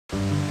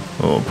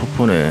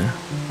폭포네.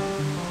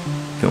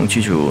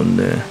 경치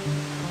좋네.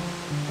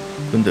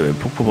 근데 왜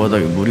폭포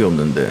바닥에 물이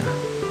없는데?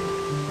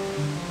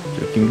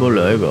 저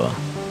김벌레 아이가?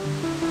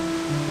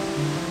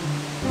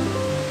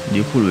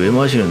 니 꿀 왜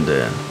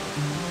마시는데?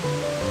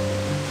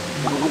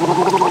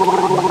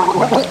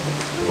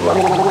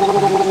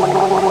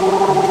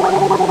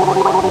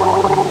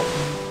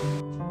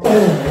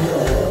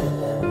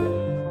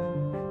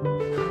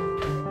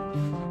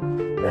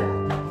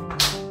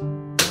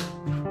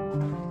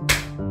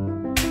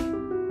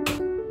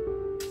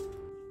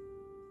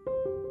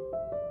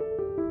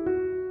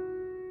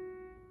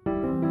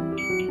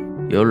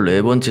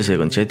 열네 번째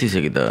색은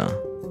제티색이다.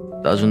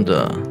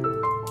 따준다.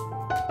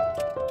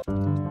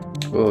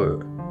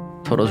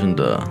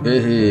 털어준다.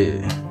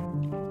 에헤.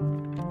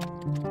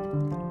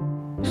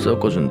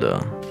 섞어준다.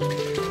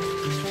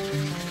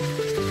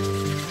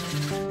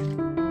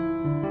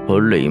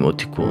 벌레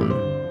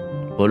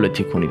이모티콘. 벌레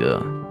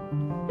티콘이다.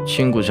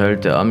 친구 잘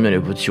때 앞면에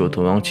붙이고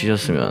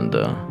도망치셨으면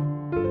한다.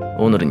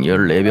 오늘은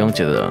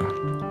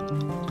 14병째다.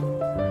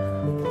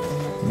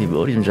 네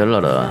머리 좀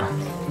잘라라.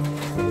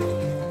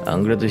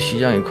 안 그래도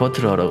시장에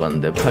커트를 하러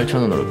갔는데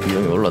 8,000원으로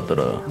비용이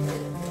올랐더라.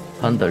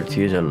 한 달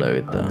뒤에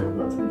잘라야겠다.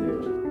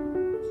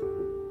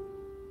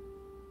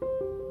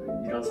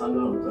 니랑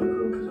상관없다는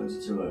그런 표정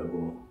짓지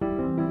말고.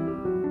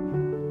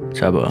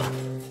 잡아.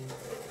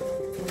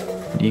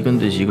 니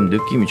근데 지금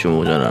느낌이 좀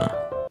오잖아.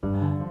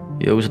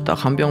 여기서 딱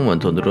한 병만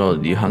더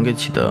늘어나도 니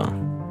한계치다.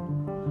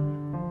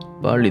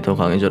 빨리 더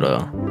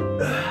강해져라.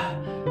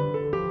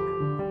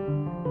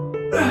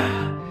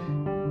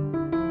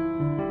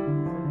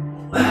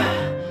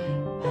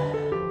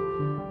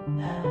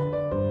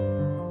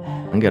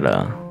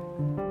 한계라.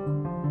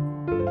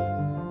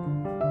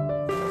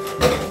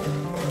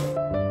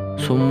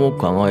 손목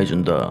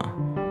강화해준다.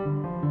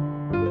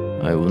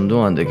 아이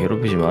운동하는데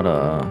괴롭히지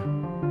마라.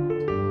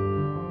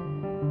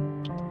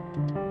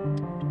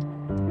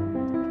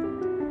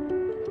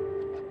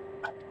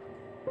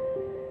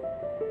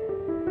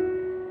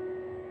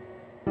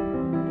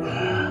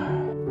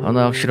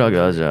 하나 확실하게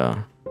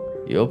하자.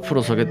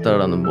 옆으로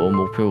서겠다라는 먼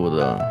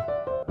목표보다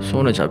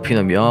손에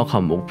잡히는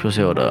명확한 목표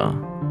세워라.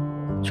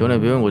 전에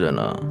배운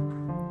거잖아.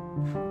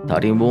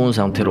 다리 모은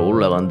상태로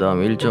올라간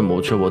다음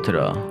 1.5초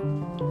버텨라.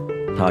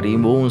 다리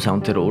모은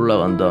상태로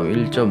올라간 다음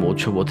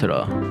 1.5초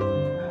버텨라.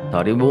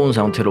 다리 모은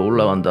상태로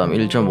올라간 다음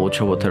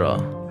 1.5초 버텨라.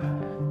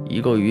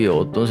 이거 위에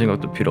어떤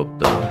생각도 필요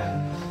없다.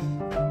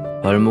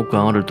 발목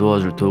강화를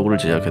도와줄 도구를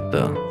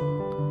제작했다.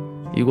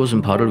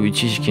 이곳은 발을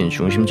위치시킨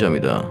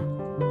중심점이다.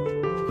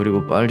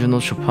 그리고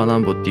빨주노초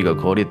파남보띠가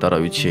거리 따라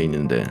위치해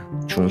있는데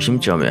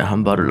중심점에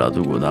한 발을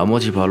놔두고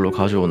나머지 발로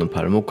가져오는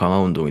발목 강화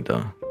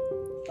운동이다.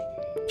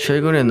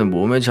 최근에는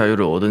몸의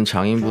자유를 얻은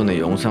장인분의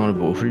영상을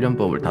보고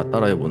훈련법을 다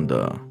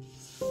따라해본다.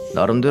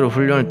 나름대로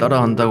훈련을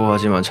따라한다고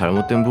하지만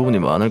잘못된 부분이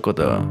많을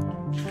거다.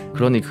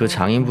 그러니 그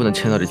장인분의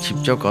채널에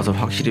직접 가서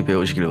확실히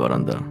배우시길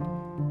바란다.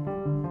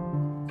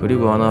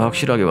 그리고 하나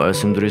확실하게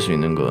말씀드릴 수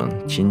있는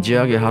건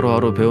진지하게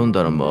하루하루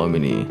배운다는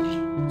마음이니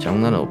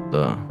장난은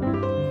없다.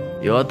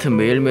 여하튼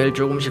매일매일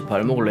조금씩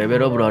발목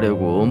레벨업을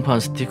하려고 원판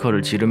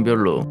스티커를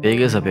지름별로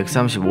 100에서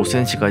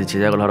 135cm까지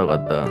제작을 하러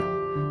갔다.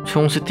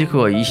 총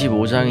스티커가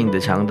 25장인데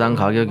장당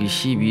가격이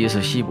 12에서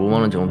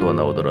 15만원 정도가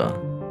나오더라.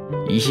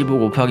 25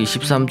 곱하기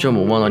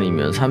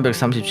 13.5만원이면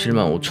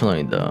 337만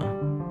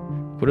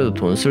 5천원이다. 그래도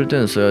돈 쓸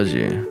땐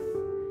써야지.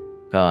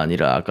 가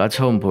아니라 아까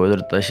처음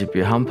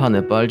보여드렸다시피 한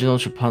판에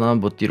빨주노초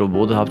파남보띠로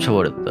모두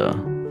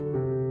합쳐버렸다.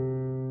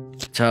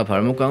 자,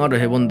 발목 강화를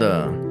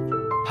해본다.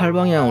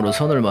 팔방향으로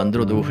선을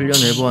만들어두고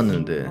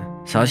훈련해보았는데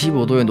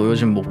 45도에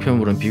놓여진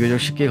목표물은 비교적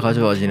쉽게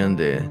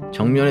가져와지는데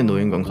정면에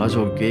놓인 건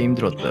가져오기 꽤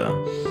힘들었다.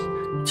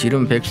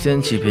 지름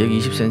 100cm,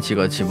 120cm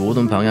같이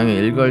모든 방향에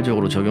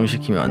일괄적으로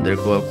적용시키면 안 될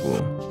것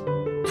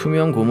같고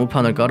투명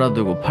고무판을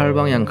깔아두고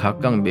팔방향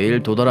각각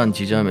매일 도달한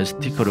지점에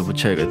스티커를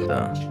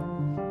붙여야겠다.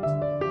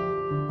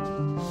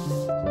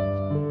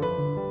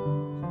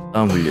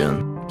 다음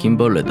훈련,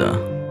 김벌레다.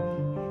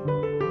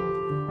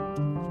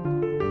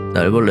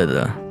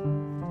 날벌레다.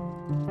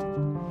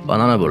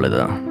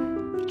 바나나벌레다.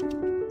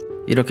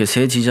 이렇게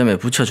세 지점에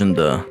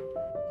붙여준다.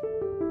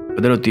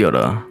 그대로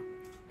뛰어라.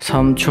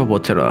 3초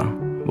버텨라.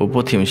 못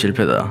버티면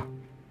실패다.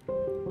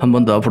 한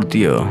번 더 앞으로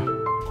뛰어.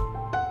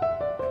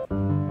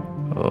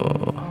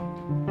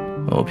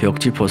 벽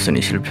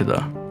짚었으니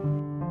실패다.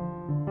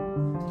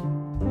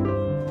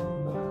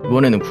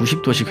 이번에는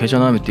 90도씩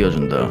회전하며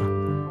뛰어준다.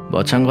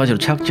 마찬가지로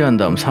착지한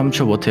다음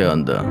 3초 버텨야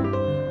한다.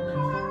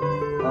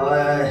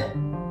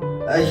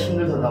 아이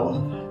힘들다 나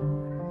오늘.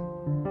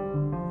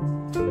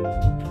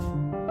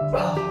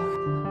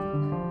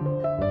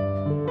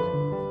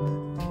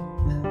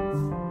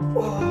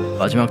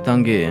 마지막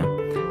단계,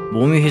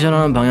 몸이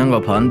회전하는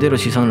방향과 반대로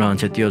시선을 한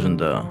채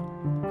뛰어준다.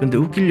 근데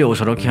웃기려고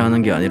저렇게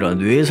하는 게 아니라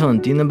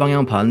뇌에서는 뛰는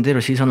방향 반대로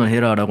시선을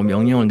해라 라고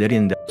명령을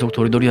내리는데 계속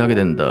도리도리 하게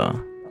된다.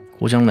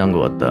 고장난 것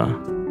같다.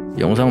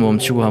 영상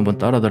멈추고 한번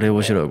따라들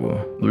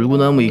해보시라고.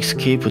 물구나무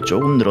익스케이프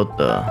조금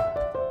늘었다.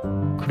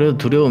 그래도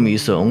두려움이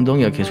있어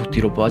엉덩이가 계속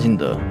뒤로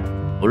빠진다.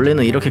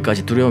 원래는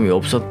이렇게까지 두려움이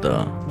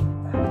없었다.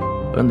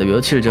 그런데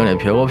며칠 전에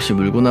벽 없이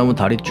물구나무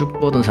다리 쭉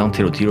뻗은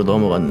상태로 뒤로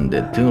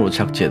넘어갔는데 등으로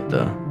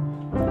착지했다.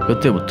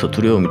 그때부터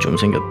두려움이 좀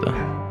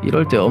생겼다.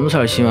 이럴 때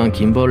엄살 심한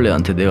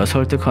김벌레한테 내가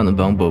설득하는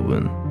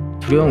방법은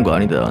두려운 거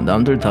아니다,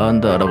 남들 다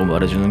한다 라고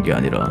말해주는 게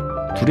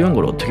아니라 두려운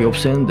걸 어떻게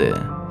없애는데,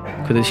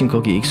 그 대신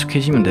거기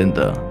익숙해지면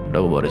된다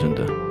라고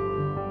말해준다.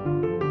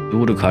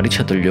 누구를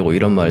가르쳐 들려고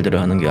이런 말들을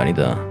하는 게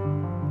아니다.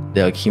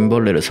 내가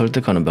김벌레를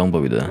설득하는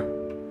방법이다.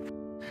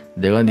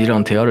 내가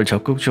니랑 대화를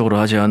적극적으로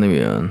하지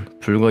않으면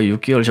불과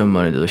 6개월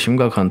전만 해도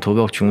심각한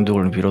도박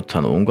중독을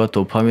비롯한 온갖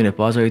도파민에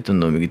빠져있던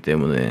놈이기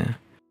때문에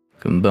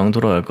금방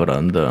돌아갈 걸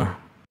안다.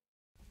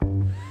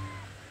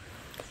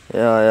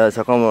 야,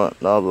 잠깐만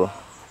나와봐.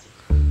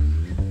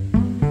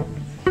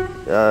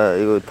 야,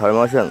 이거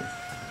달마시안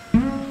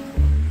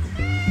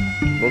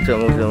먹자.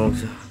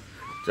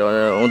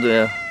 자,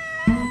 엉덩이야.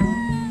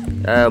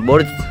 야,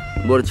 머리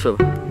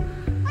쳐봐.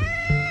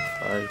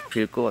 아이,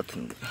 빌 것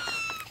같은데.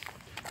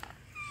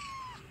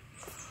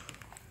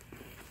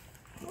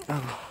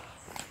 아이고.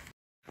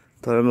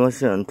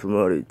 달마시안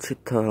 2마리,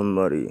 치타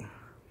 1마리.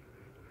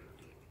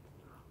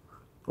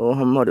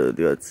 한 마리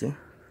어디 갔지?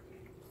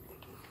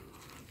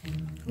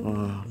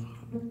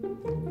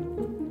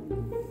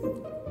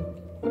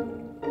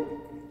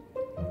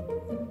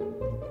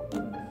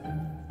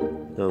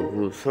 야,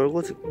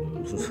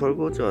 무슨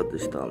설거지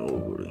하듯이 다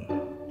먹어버리네.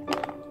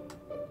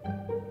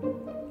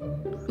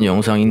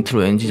 영상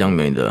인트로 NG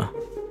장면이다.